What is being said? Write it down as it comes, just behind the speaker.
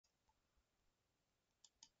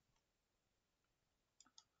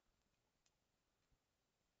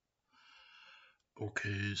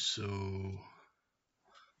Okay, so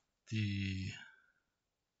the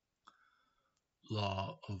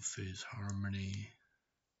law of phase harmony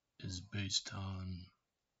is based on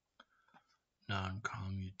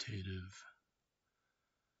non-commutative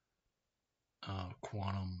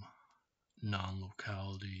quantum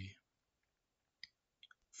non-locality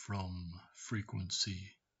from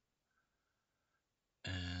frequency,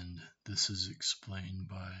 and this is explained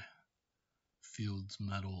by Fields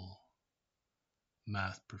Medal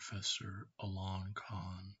math professor Alain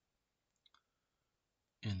Connes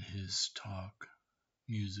in his talk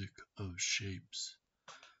Music of Shapes.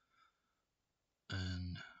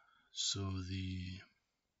 And so the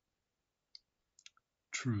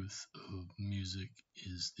truth of music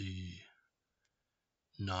is the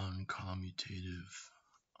non-commutative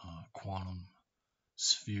quantum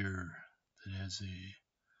sphere that has a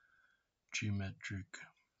geometric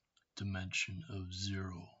dimension of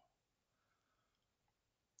 0.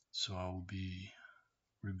 So I will be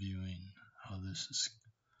reviewing how this is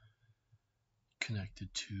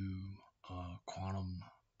connected to quantum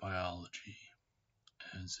biology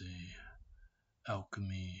as a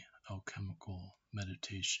alchemical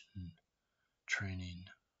meditation training.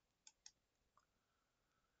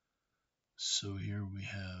 So here we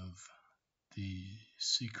have the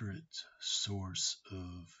secret source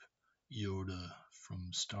of Yoda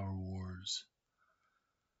from Star Wars.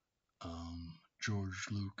 George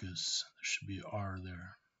Lucas, there should be R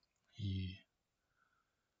there. He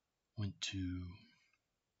went to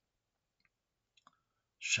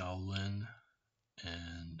Shaolin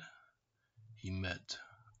and he met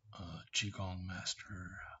Qigong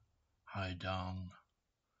master Haidong,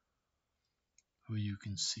 who you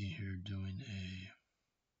can see here doing a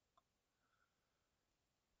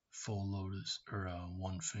full lotus or a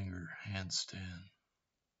one finger handstand.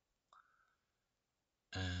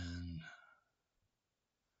 And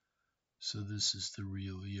so this is the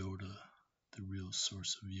real Yoda, the real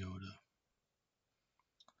source of Yoda.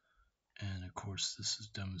 And of course this is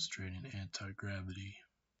demonstrating antigravity.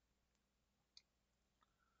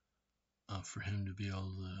 For him to be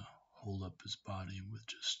able to hold up his body with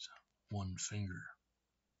just one finger.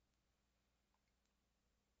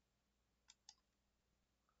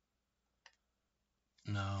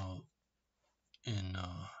 Now, in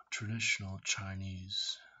traditional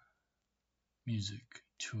Chinese music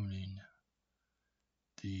tuning,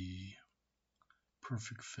 the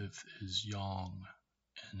perfect fifth is yang,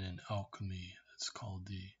 and in alchemy it's called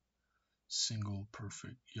the single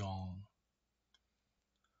perfect yang.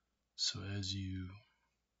 So as you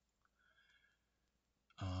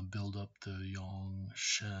build up the yang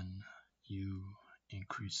shen, you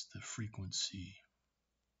increase the frequency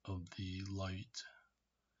of the light,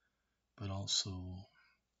 but also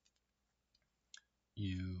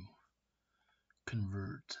you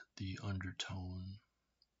convert the undertone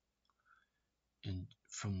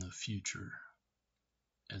from the future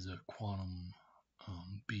as a quantum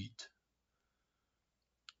beat,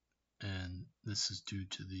 and this is due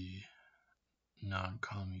to the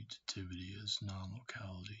non-commutativity as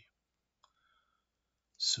non-locality.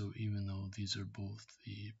 So even though these are both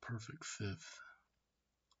the perfect fifth,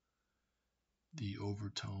 the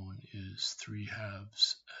overtone is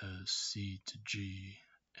 3/2 as C to G,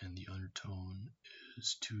 and the undertone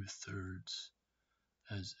is 2/3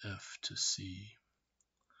 as F to C,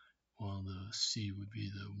 while the C would be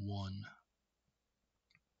the 1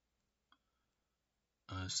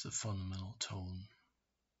 as the fundamental tone.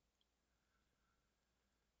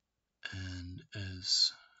 And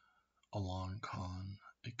as Alain Connes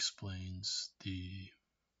explains, the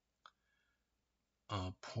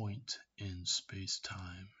point in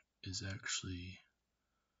space-time is actually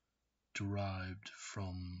derived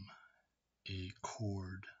from a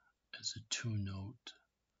chord as a 2-note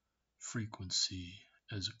frequency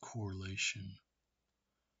as a correlation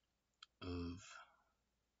of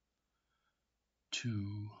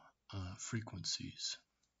two frequencies.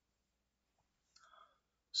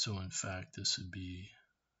 So in fact this would be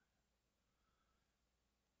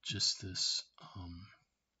just this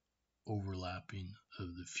overlapping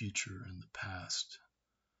of the future and the past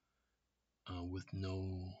with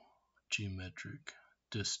no geometric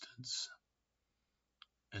distance,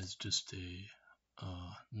 as just a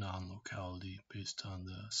non-locality based on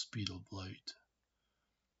the speed of light.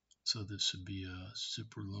 So this would be a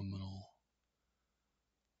superluminal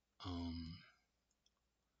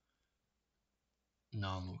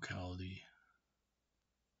non-locality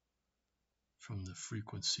from the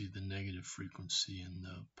frequency, the negative frequency and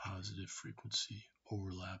the positive frequency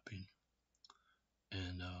overlapping.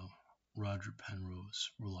 And Roger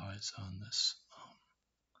Penrose relies on this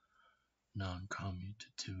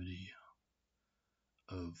noncommutativity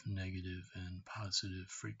of negative and positive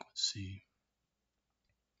frequency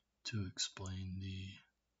to explain the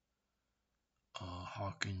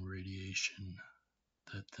Hawking radiation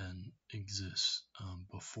that then exists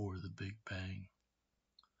before the Big Bang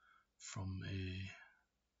from a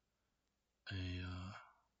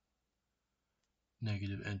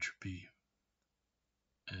negative entropy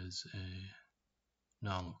as a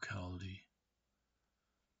nonlocality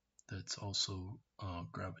that's also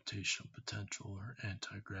gravitational potential or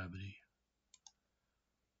antigravity.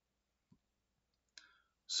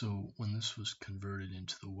 So when this was converted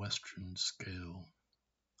into the Western scale,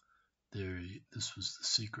 this was the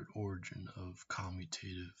secret origin of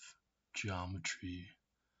commutative geometry,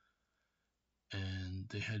 and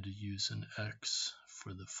they had to use an X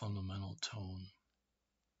for the fundamental tone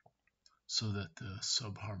so that the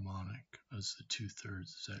subharmonic as the 2/3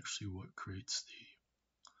 is actually what creates the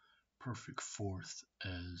perfect fourth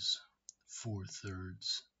as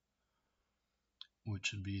 4/3,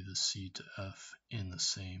 which would be the C to F in the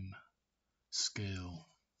same scale.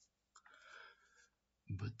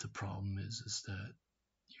 But the problem is that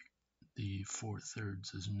the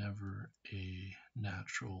 4/3 is never a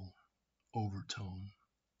natural overtone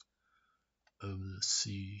of the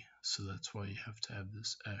C, so that's why you have to have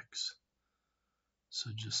this X.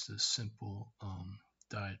 So just a simple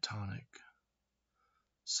diatonic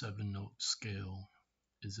 7-note scale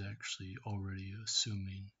is actually already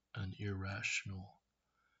assuming an irrational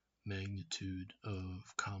magnitude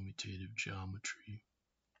of commutative geometry,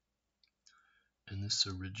 and this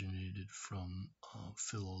originated from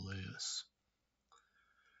Philaeus.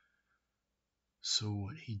 So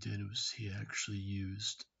what he did was he actually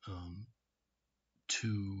used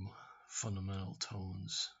two fundamental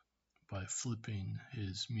tones by flipping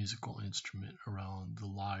his musical instrument around the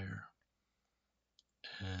lyre,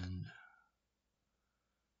 and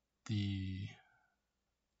the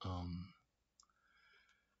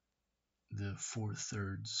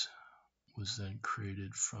 4/3 was then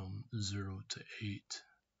created from 0 to 8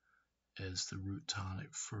 as the root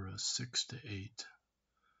tonic for a 6 to 8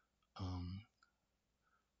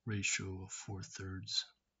 ratio of 4/3,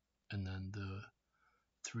 and then the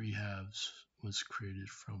 3/2 was created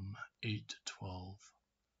from 8 to 12,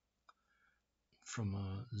 from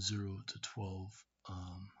a 0 to 12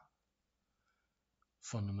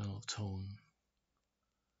 fundamental tone.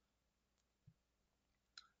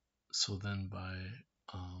 So then by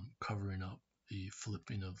covering up the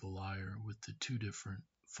flipping of the lyre with the two different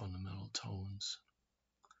fundamental tones,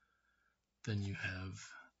 then you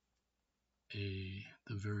have the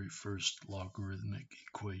very first logarithmic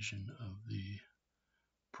equation of the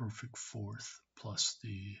perfect fourth plus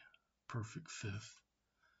the perfect fifth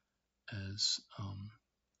as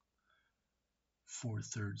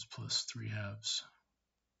 4/3 plus 3/2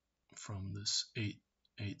 from this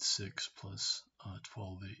 8/6 plus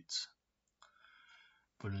 12/8.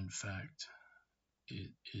 But in fact,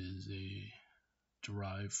 it is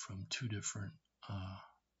derived from two different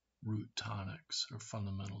root tonics or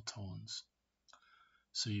fundamental tones.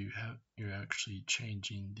 So you're actually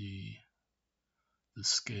changing the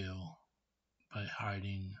scale by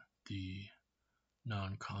hiding the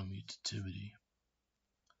noncommutativity,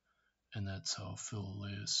 and that's how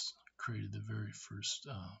Philaeus created the very first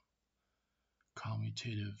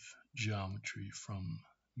commutative geometry from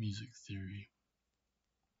music theory.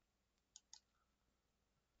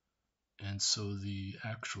 And so the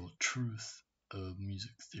actual truth of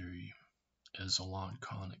music theory, as Alain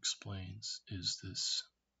Connes explains, is this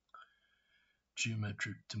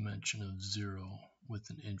geometric dimension of 0 with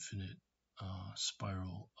an infinite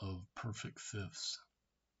spiral of perfect fifths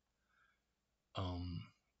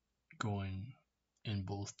going in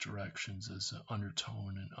both directions as an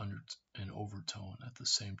undertone and overtone at the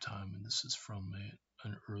same time. And this is from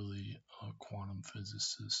an early quantum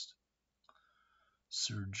physicist,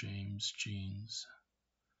 Sir James Jeans,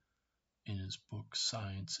 in his book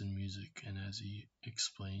Science and Music. And as he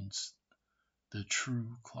explains, the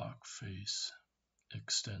true clock face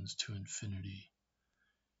extends to infinity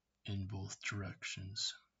in both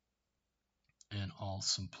directions, and all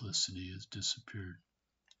simplicity has disappeared.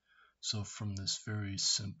 So from this very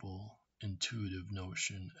simple intuitive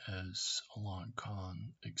notion, as Alain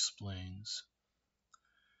Connes explains,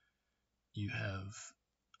 you have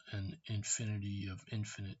an infinity of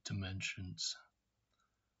infinite dimensions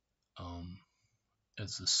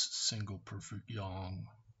as a single perfect yang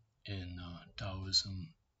in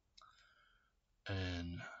Taoism.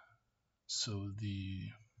 And so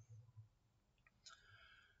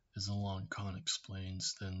as Alain Connes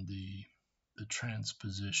explains, then the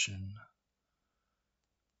transposition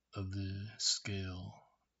of the scale,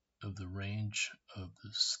 of the range of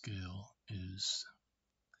the scale, is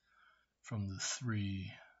from the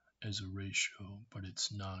 3 as a ratio, but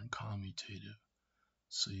it's non-commutative.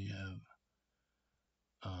 So you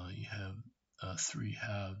have 3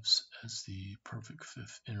 halves as the perfect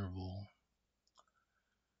fifth interval,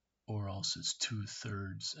 or else it's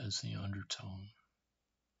 2/3 as the undertone.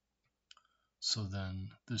 So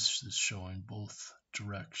then this is showing both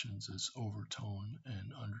directions as overtone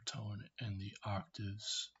and undertone, and the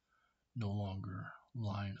octaves no longer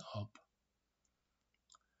line up.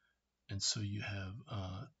 And so you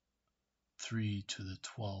have 3 to the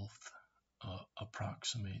 12th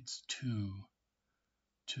approximates 2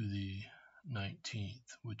 to the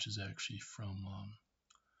 19th, which is actually from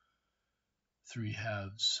 3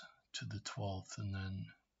 halves to the 12th, and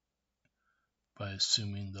then by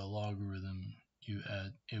assuming the logarithm, you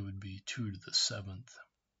add, it would be 2 to the 7th,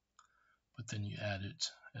 but then you add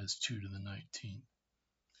it as 2 to the 19th.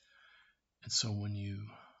 And so when you,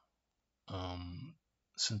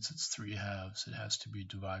 since it's 3 halves, it has to be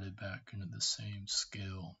divided back into the same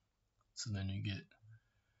scale. So then you get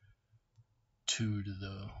 2 to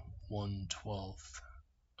the 1/12th,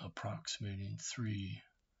 approximating 3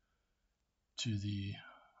 to the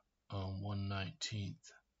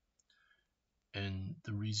 1/19th. And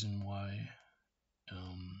the reason why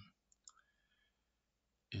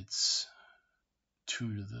it's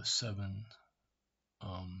 2 to the 7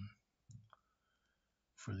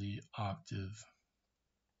 for the octave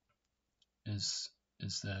is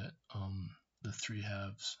that the 3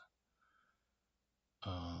 halves,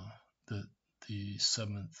 the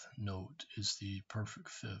 7th note is the perfect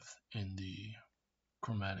fifth in the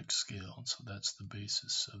chromatic scale, and so that's the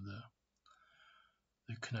basis of the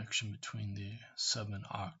connection between the 7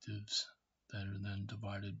 octaves that are then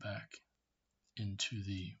divided back into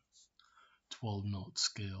the 12-note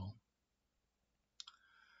scale.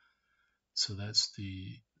 So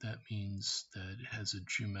that means that it has a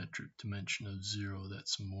geometric dimension of 0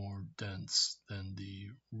 that's more dense than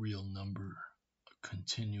the real number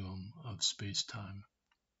continuum of space-time,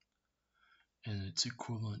 and it's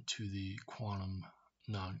equivalent to the quantum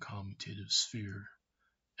non-commutative sphere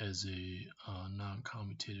as a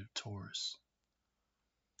non-commutative torus.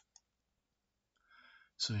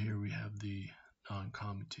 So here we have the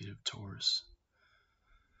non-commutative torus,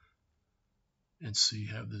 and so you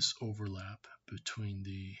have this overlap between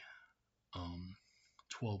the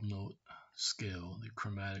 12-note scale. The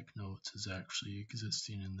chromatic notes is actually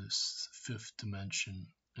existing in this 5th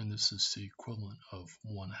dimension, and this is the equivalent of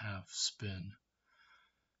 1/2 spin.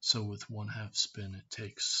 So with 1/2 spin, it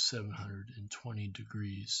takes 720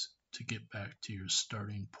 degrees to get back to your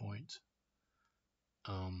starting point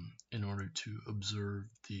in order to observe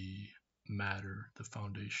the matter, the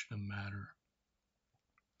foundation of matter.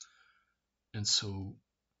 And so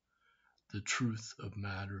the truth of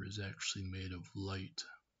matter is actually made of light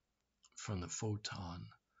from the photon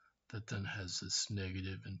that then has this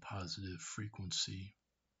negative and positive frequency.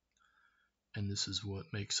 And this is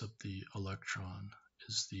what makes up the electron,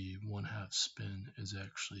 is the 1/2 spin is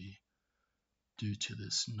actually due to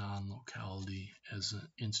this non-locality as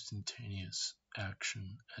an instantaneous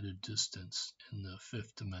action at a distance in the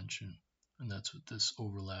 5th dimension. And that's what this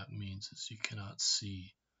overlap means, is you cannot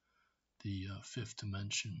see the 5th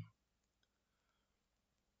dimension.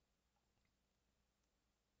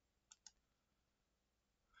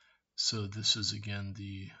 So this is again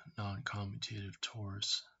the non-commutative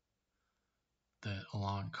torus that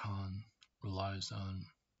Alain Connes relies on.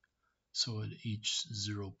 So at each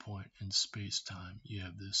 0 point in space-time, you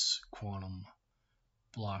have this quantum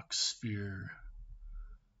block sphere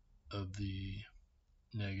of the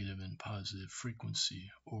negative and positive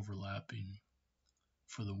frequency overlapping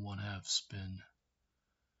for the 1/2 spin.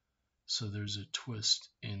 So there's a twist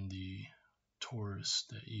in the torus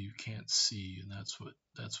that you can't see, and that's what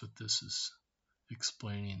this is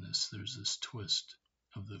explaining. There's this twist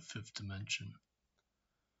of the 5th dimension,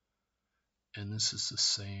 and this is the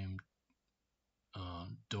same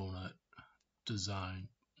donut design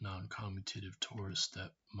non-commutative torus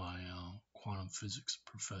that my quantum physics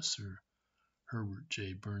professor Herbert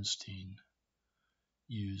J. Bernstein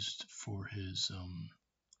used for his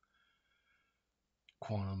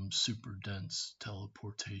quantum superdense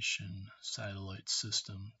teleportation satellite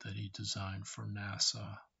system that he designed for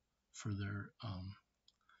NASA for their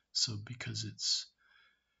so because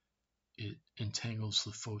it entangles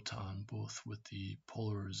the photon both with the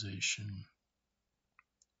polarization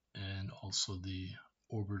and also the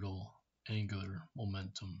orbital angular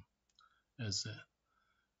momentum, as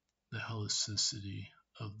the helicity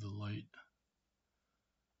of the light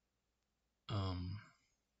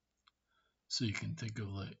So you can think of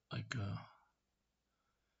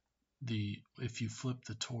if you flip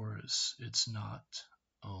the torus, it's not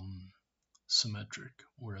symmetric,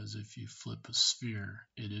 whereas if you flip a sphere,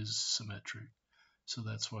 it is symmetric. So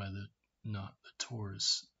that's why the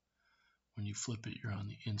torus, when you flip it, you're on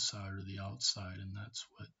the inside or the outside, and that's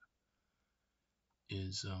what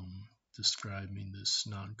is describing this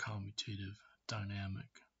non-commutative dynamic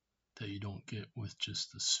that you don't get with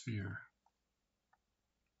just the sphere.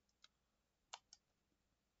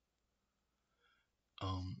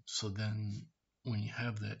 So then when you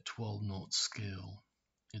have that 12-note scale,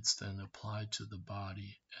 it's then applied to the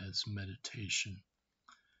body as meditation.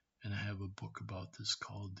 And I have a book about this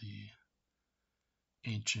called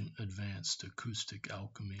The Ancient Advanced Acoustic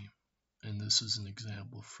Alchemy. And this is an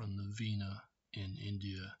example from the Veena in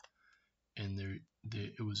India. And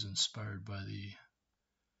it was inspired by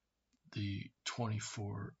the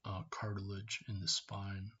 24 cartilage in the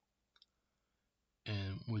spine,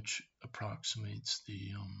 and which approximates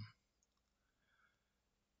the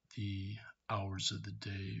hours of the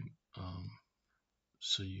day.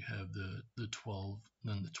 So you have the 12,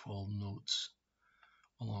 then the 12 notes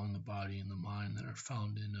along the body and the mind that are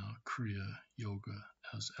found in Kriya Yoga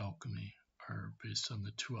as alchemy are based on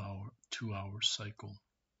the two-hour cycle.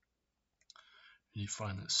 And you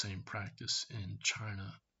find that same practice in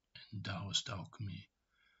China in Taoist alchemy.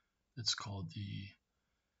 It's called the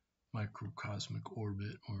microcosmic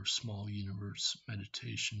orbit or small universe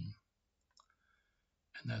meditation.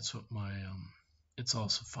 And that's what it's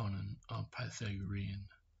also found in Pythagorean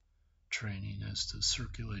training as the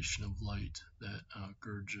circulation of light that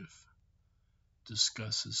Gurdjieff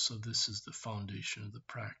discusses. So this is the foundation of the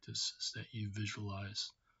practice, is that you visualize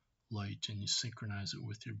light and you synchronize it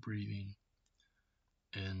with your breathing.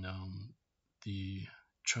 And the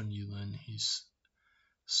Chun Yulin, he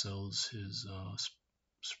sells his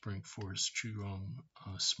Spring Forest Qigong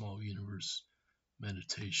small universe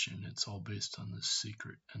meditation. It's all based on this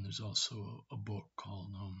secret. And there's also a book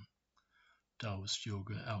called Taoist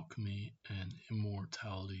Yoga, Alchemy, and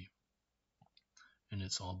Immortality. And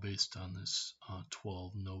it's all based on this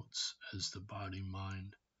 12 notes as the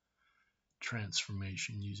body-mind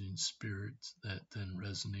transformation using spirit that then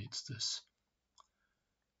resonates this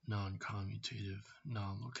non-commutative,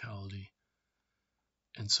 non-locality.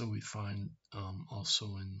 And so we find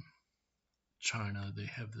also in China, they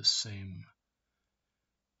have the same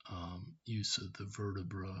use of the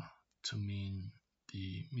vertebra to mean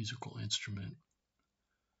the musical instrument,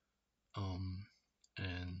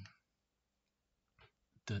 and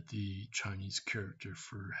that the Chinese character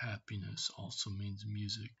for happiness also means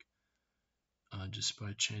music, just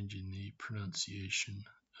by changing the pronunciation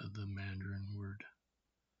of the Mandarin word.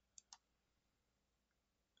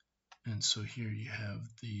 And so here you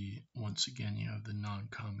have once again, you have the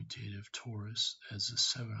non-commutative torus as a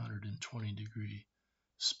 720 degree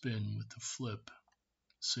spin with the flip.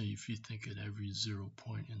 So if you think at every 0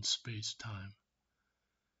 point in space-time,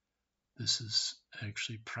 this is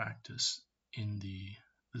actually practiced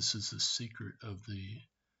this is the secret of the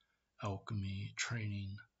alchemy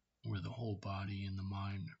training, where the whole body and the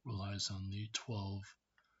mind relies on the 12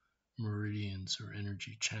 meridians or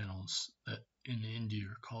energy channels that in India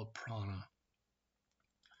are called prana.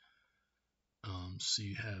 So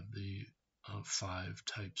you have the 5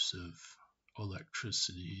 types of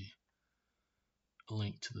electricity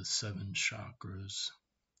linked to the 7 chakras,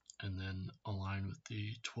 and then aligned with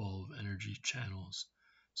the 12 energy channels.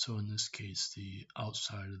 So in this case, the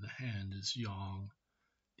outside of the hand is yang,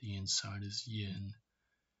 the inside is yin,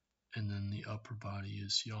 and then the upper body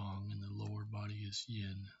is yang and the lower body is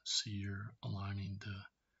yin. So you're aligning the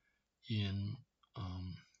yin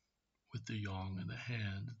with the yang of the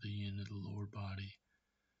hand, the yin of the lower body,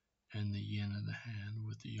 and the yin of the hand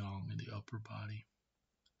with the yang of the upper body.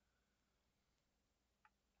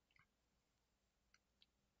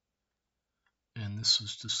 And this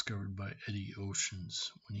was discovered by Eddie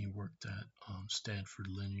Oceans when he worked at Stanford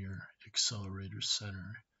Linear Accelerator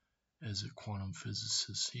Center. As a quantum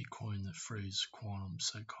physicist, he coined the phrase quantum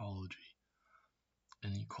psychology,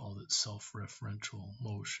 and he called it self-referential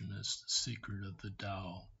motion as the secret of the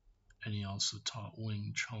Tao. And he also taught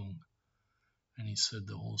Wing Chun, and he said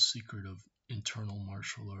the whole secret of internal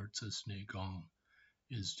martial arts as Neigong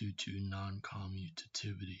is due to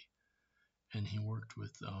non-commutativity. And he worked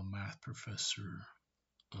with math professor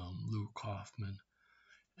Lou Kaufman,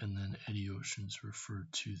 and then Eddie Oceans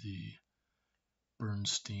referred to the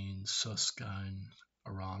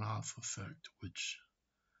Bernstein-Susskind-Aronoff effect, which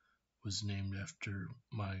was named after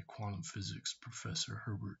my quantum physics professor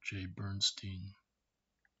Herbert J. Bernstein,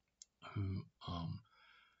 who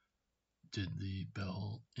did the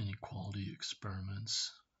Bell inequality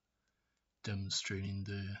experiments demonstrating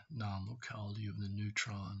the non-locality of the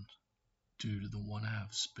neutron due to the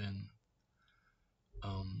 1/2 spin,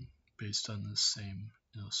 based on the same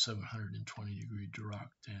 720-degree Dirac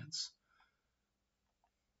dance.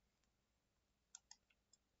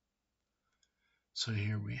 So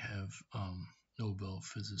here we have Nobel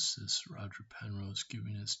physicist Roger Penrose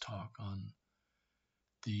giving his talk on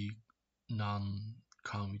the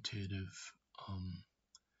non-commutative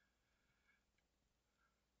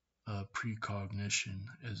precognition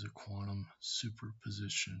as a quantum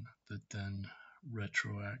superposition that then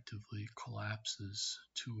retroactively collapses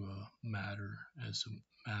to a matter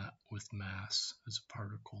with mass as a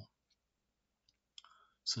particle.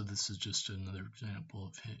 So this is just another example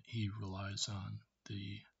of he relies on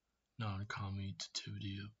the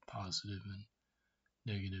non-commutativity of positive and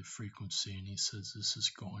negative frequency, and he says this is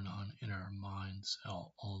going on in our minds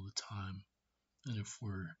all the time, and if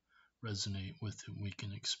we're resonate with it, we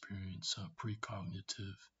can experience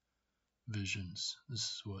precognitive visions. This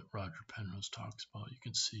is what Roger Penrose talks about. You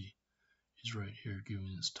can see he's right here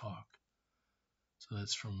giving his talk. So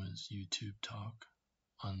that's from his YouTube talk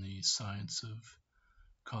on the Science of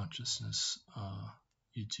Consciousness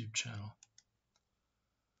YouTube channel.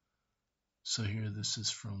 So here, this is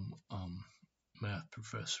from math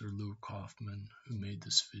professor Lou Kaufman, who made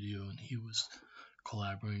this video, and he was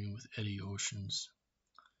collaborating with Eddie Oceans,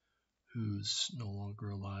 who's no longer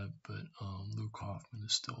alive, but Lou Kaufman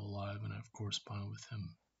is still alive, and I've corresponded with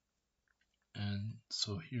him. And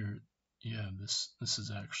so here you have this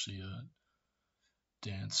is actually a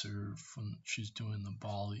dancer she's doing the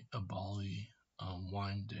Bali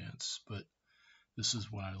wine dance, but this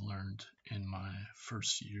is what I learned in my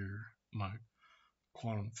first year, my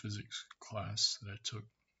quantum physics class that I took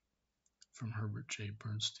from Herbert J.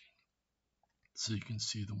 Bernstein. So you can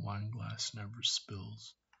see the wine glass never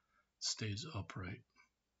spills, stays upright.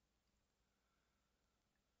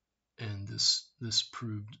 And this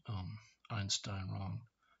proved Einstein wrong.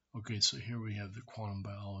 Okay, so here we have the quantum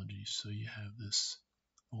biology. So you have this,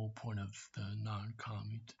 the whole point of the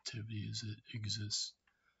non-commutativity is it exists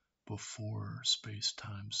before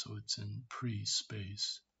space-time, so it's in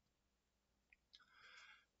pre-space.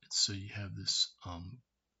 And so you have this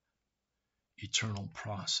eternal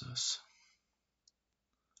process.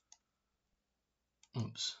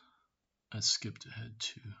 Oops, I skipped ahead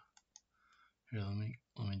to here.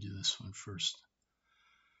 Let me do this one first.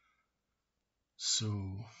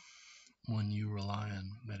 So when you rely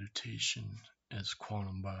on meditation as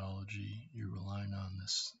quantum biology, you're relying on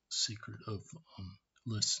this secret of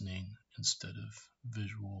listening instead of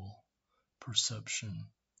visual perception.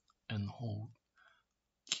 And the whole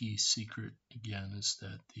key secret again is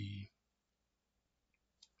that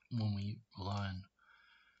when we rely on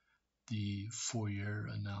the Fourier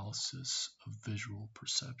analysis of visual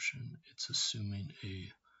perception, it's assuming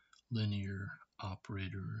a linear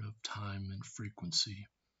operator of time and frequency.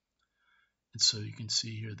 And so you can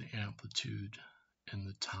see here the amplitude and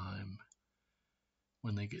the time.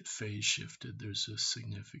 When they get phase shifted, there's a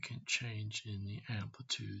significant change in the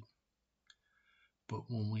amplitude. But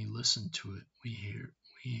when we listen to it, we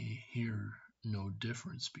hear no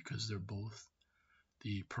difference, because they're both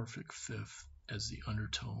the perfect fifth as the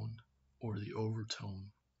undertone or the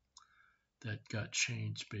overtone that got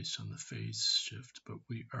changed based on the phase shift, but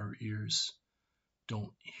our ears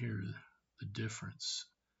don't hear the difference,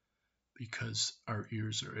 because our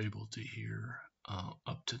ears are able to hear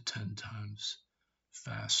up to 10 times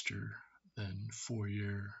faster than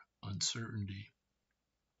Fourier uncertainty.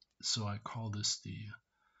 So I call this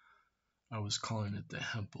I was calling it the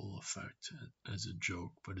Hempel effect as a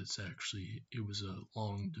joke, but it was a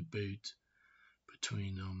long debate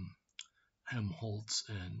between Helmholtz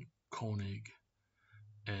and Koenig,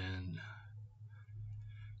 and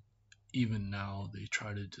even now they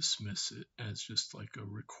try to dismiss it as just like a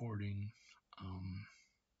recording,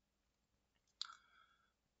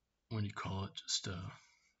 just a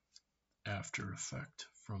after effect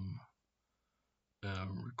from a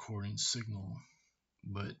recording signal.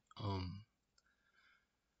 But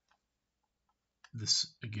this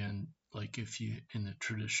again, like if you in the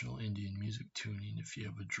traditional Indian music tuning, if you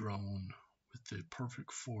have a drone with the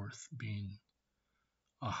perfect fourth being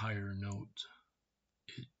a higher note,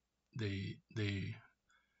 they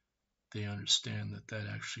understand that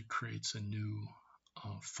actually creates a new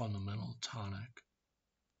fundamental tonic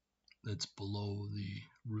that's below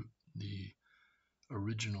the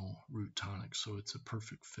original root tonic, so it's a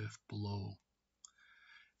perfect fifth below.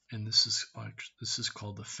 And this is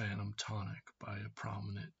called the phantom tonic by a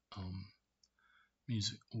prominent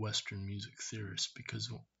Western music theorist, because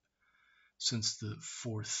since the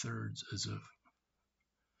 4/3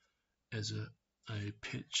 as a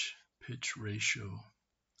pitch ratio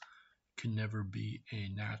can never be a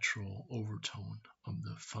natural overtone of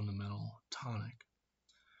the fundamental tonic,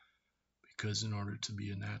 because in order to be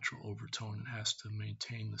a natural overtone it has to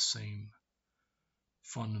maintain the same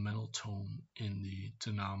fundamental tone in the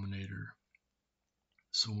denominator.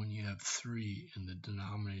 So when you have 3 and the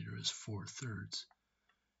denominator is 4/3,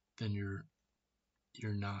 then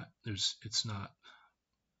it's not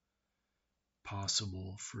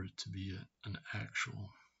possible for it to be an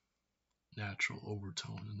actual natural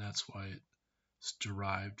overtone, and that's why it's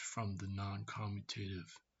derived from the non-commutative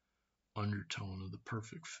undertone of the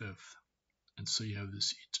perfect fifth. And so you have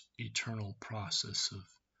this eternal process of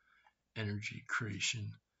energy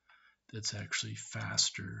creation that's actually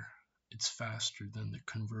faster. It's faster than the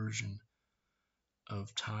conversion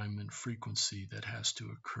of time and frequency that has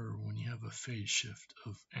to occur when you have a phase shift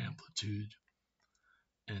of amplitude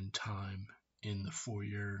and time in the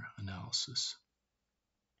Fourier analysis.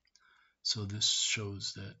 So this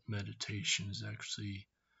shows that meditation is actually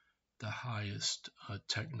the highest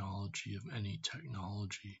technology of any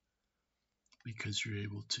technology, because you're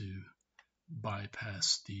able to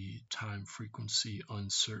bypass the time frequency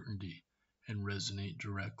uncertainty and resonate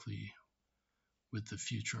directly with the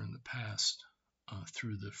future and the past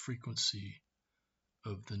through the frequency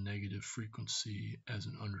of the negative frequency as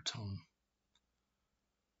an undertone.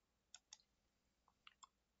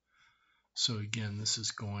 So again, this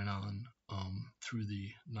is going on through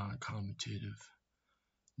the non-commutative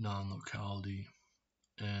non-locality,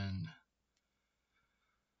 and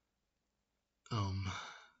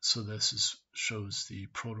so this shows the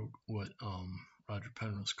what Roger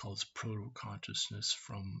Penrose calls proto-consciousness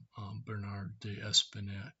from Bernard de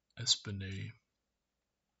Espinay,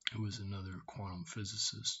 who was another quantum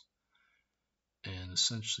physicist. And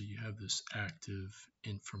essentially you have this active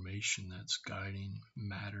information that's guiding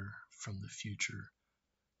matter from the future,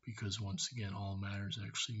 because once again all matter is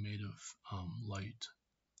actually made of light,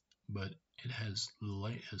 but the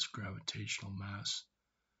light has gravitational mass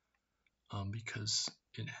because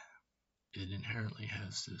it inherently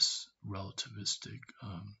has this relativistic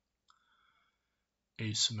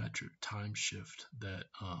asymmetric time shift that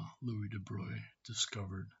Louis de Broglie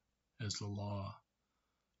discovered as the law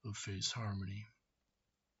of phase harmony.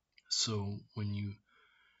 So in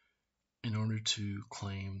order to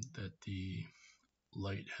claim that the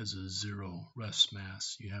light has a zero rest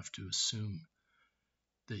mass, you have to assume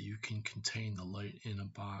that you can contain the light in a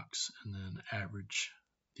box and then average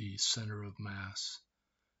the center of mass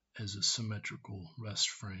as a symmetrical rest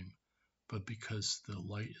frame. But because the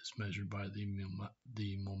light is measured by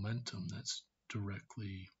the momentum that's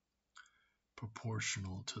directly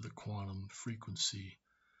proportional to the quantum frequency,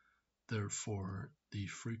 therefore the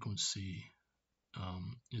frequency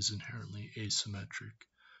is inherently asymmetric.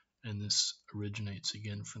 And this originates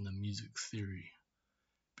again from the music theory,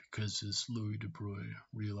 because as Louis de Broglie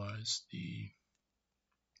realized,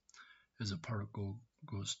 as a particle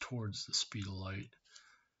goes towards the speed of light,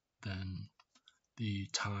 then the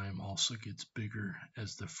time also gets bigger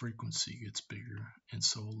as the frequency gets bigger. And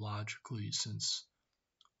so logically, since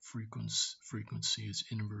frequency is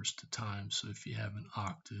inverse to time, so if you have an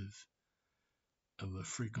octave of a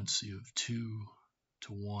frequency of 2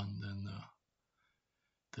 to 1, then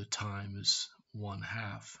the time is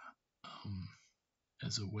 1/2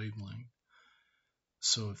 as a wavelength.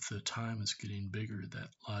 So if the time is getting bigger,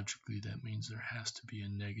 that means there has to be a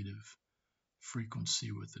negative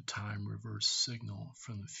frequency with a time reverse signal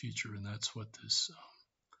from the future, and that's what this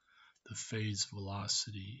the phase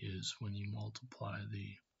velocity is when you multiply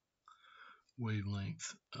the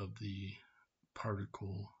wavelength of the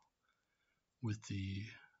particle with the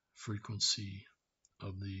frequency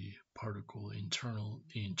of the particle the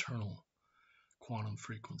internal quantum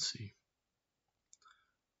frequency.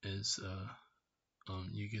 As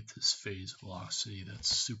you get this phase velocity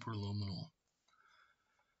that's superluminal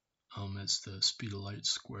as the speed of light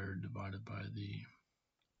squared divided by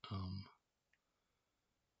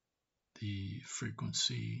the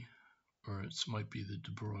frequency, or it might be the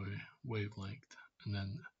de Broglie wavelength, and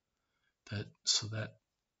then the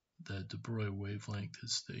de Broglie wavelength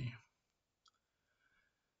is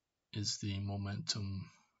the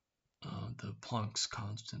momentum, the Planck's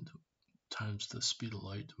constant times the speed of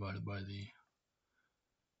light divided by the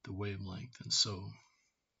wavelength, and so,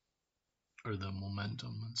 or the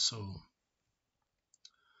momentum. And so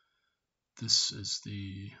this is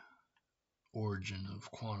the origin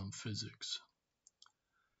of quantum physics.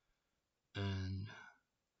 And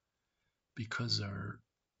because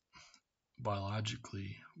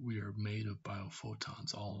biologically we are made of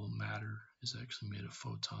biophotons, all of matter is actually made of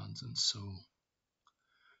photons, and so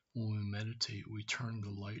when we meditate, we turn the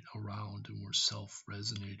light around and we're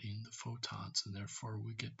self-resonating the photons, and therefore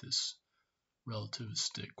we get this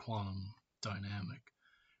relativistic quantum dynamic.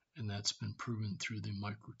 And that's been proven through the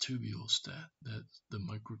microtubules, that the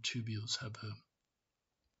microtubules have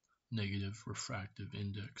a negative refractive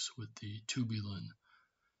index with the tubulin,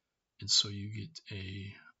 and so you get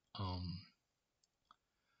a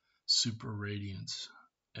superradiance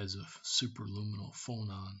as a superluminal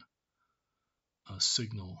phonon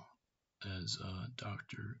signal, as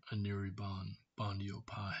Dr. Anirban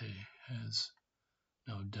Bandyopadhyay has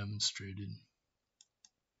now demonstrated.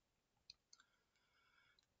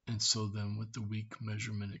 And so then with the weak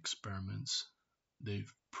measurement experiments,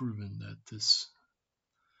 they've proven that this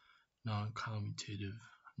non-commutative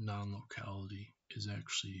non-locality is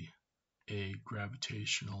actually a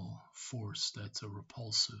gravitational force that's a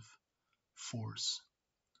repulsive force.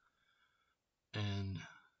 And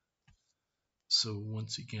so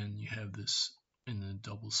once again, you have this in the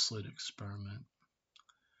double slit experiment.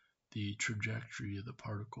 The trajectory of the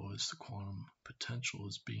particle as the quantum potential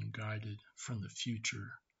is being guided from the future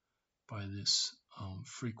by this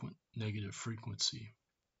negative frequency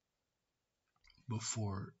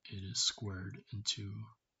before it is squared into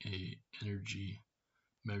a energy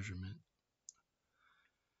measurement.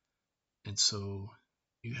 And so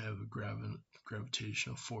you have a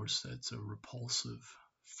gravitational force that's a repulsive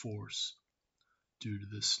force due to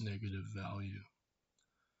this negative value.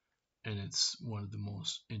 And it's one of the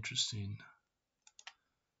most interesting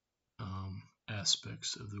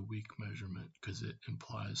aspects of the weak measurement, because it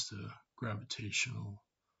implies the gravitational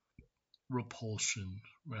repulsion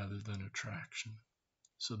rather than attraction.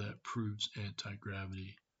 So that proves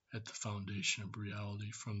antigravity at the foundation of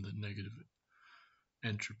reality from the negative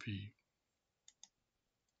entropy.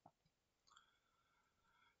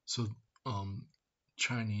 So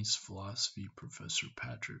Chinese philosophy professor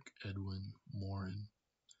Patrick Edwin Morin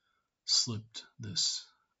slipped this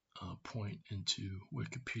point into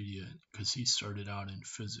Wikipedia, because he started out in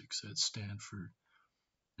physics at Stanford,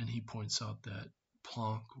 and he points out that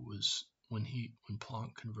Planck was, when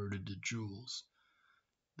Planck converted to joules,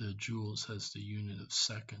 the joules has the unit of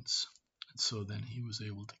seconds, and so then he was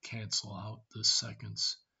able to cancel out the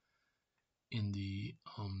seconds in the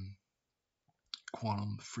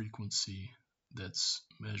quantum frequency that's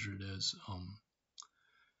measured as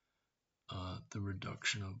the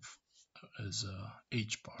reduction of as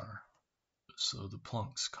h bar. So the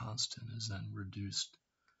Planck's constant is then reduced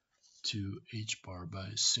to h bar by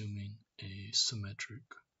assuming a symmetric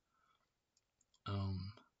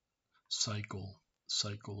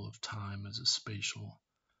cycle of time as a spatial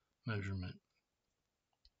measurement.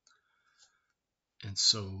 And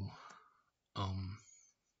so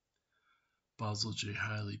Basil J.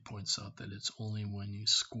 Hiley points out that it's only when you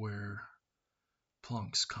square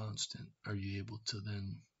Planck's constant are you able to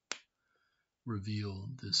then reveal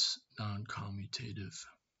this non-commutative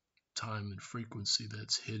time and frequency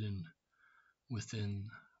that's hidden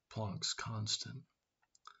within Planck's constant,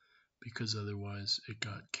 because otherwise it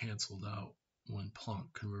got canceled out when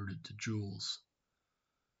Planck converted to joules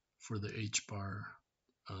for the h bar,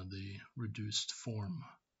 the reduced form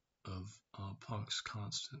of Planck's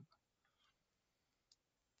constant.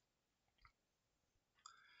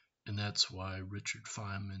 And that's why Richard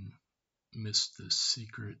Feynman missed this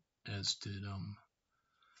secret, as did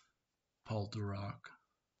Paul Dirac.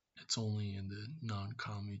 It's only in the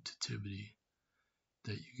non-commutativity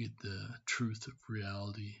that you get the truth of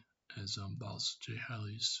reality, as Basil J.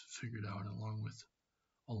 Hiley's figured out along with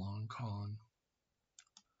Alain Connes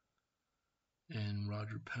and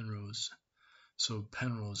Roger Penrose. So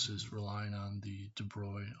Penrose is relying on the de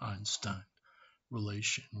Broglie-Einstein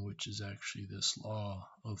relation, which is actually this law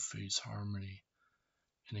of phase harmony.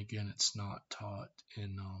 And again, it's not taught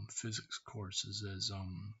in physics courses, as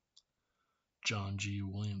John G.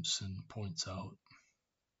 Williamson points out.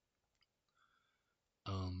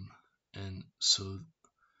 And so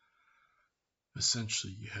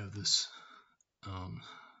essentially you have this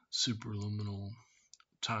superluminal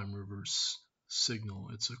time reverse signal.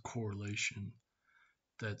 It's a correlation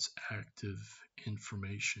that's active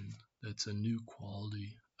information, that's a new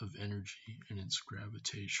quality of energy, and it's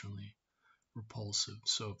gravitationally repulsive.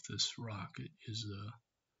 So if this rocket is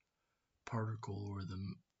a particle or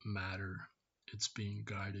the matter, it's being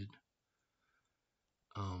guided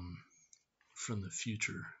from the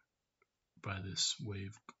future by this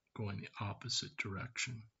wave going the opposite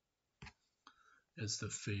direction as the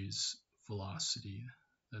phase velocity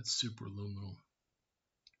that's superluminal.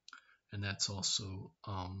 And that's also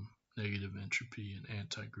negative entropy and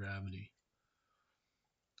anti-gravity.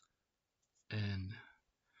 And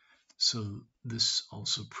so this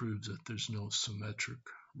also proves that there's no symmetric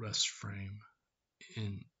rest frame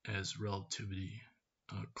in as relativity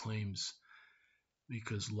claims,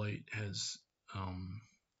 because light has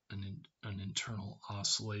an internal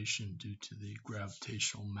oscillation due to the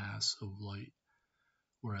gravitational mass of light,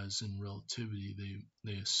 whereas in relativity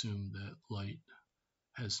they assume that light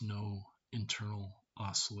has no internal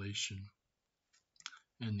oscillation,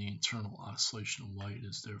 and the internal oscillation of light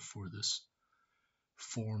is therefore this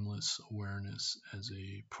formless awareness as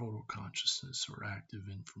a proto-consciousness or active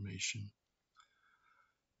information.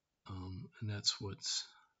 And that's what's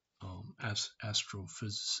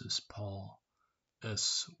astrophysicist Paul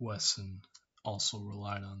S. Wesson also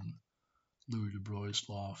relied on Louis de Broglie's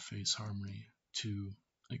law of phase harmony to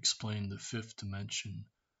explain the fifth dimension,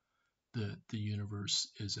 that the universe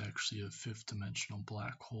is actually a fifth dimensional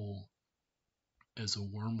black hole as a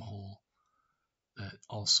wormhole that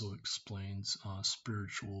also explains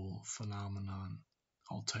spiritual phenomenon,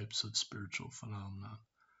 all types of spiritual phenomenon.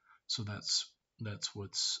 So that's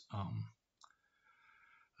what's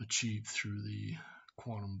achieved through the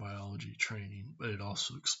quantum biology training, but it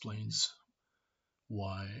also explains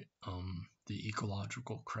why the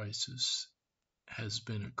ecological crisis has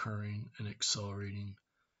been occurring and accelerating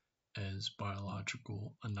as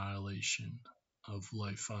biological annihilation of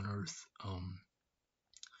life on Earth,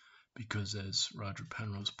 because as Roger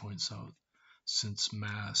Penrose points out, since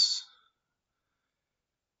mass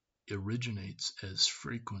originates as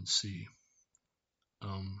frequency,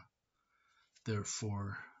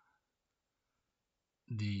 therefore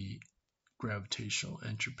the gravitational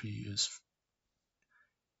entropy is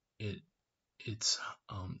it's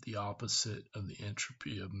the opposite of the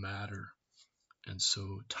entropy of matter, and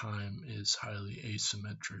so time is highly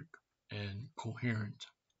asymmetric and coherent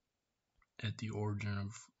at the origin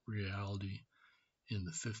of reality in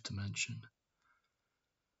the fifth dimension.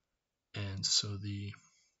 And so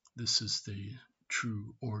this is the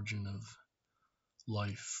true origin of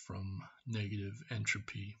life from negative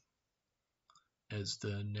entropy as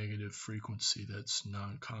the negative frequency that's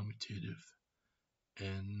non-commutative,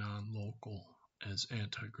 and non-local as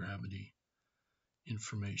antigravity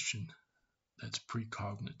information that's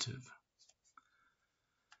precognitive.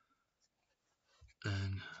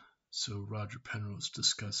 And so Roger Penrose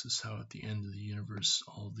discusses how at the end of the universe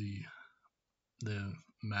all the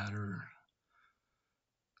matter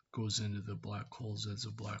goes into the black holes as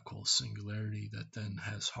a black hole singularity that then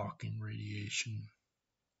has Hawking radiation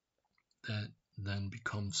that then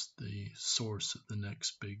becomes the source of the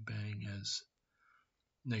next Big Bang as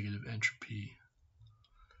negative entropy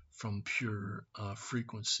from pure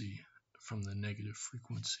frequency, from the negative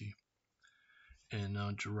frequency. And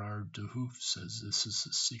Gerard de Hoof says this is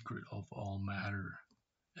the secret of all matter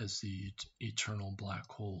as the eternal black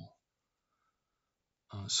hole.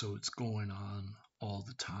 So it's going on all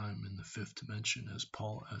the time in the fifth dimension, as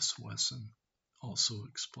Paul S. Wesson also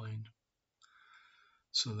explained.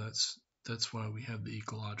 So that's why we have the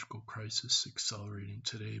ecological crisis accelerating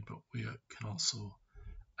today, but we can also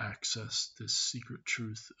access this secret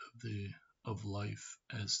truth of life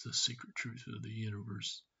as the secret truth of the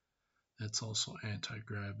universe. That's also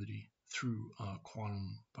anti-gravity through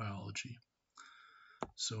quantum biology.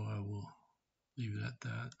 So I will leave it at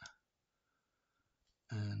that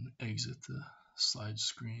and exit the slide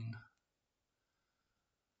screen.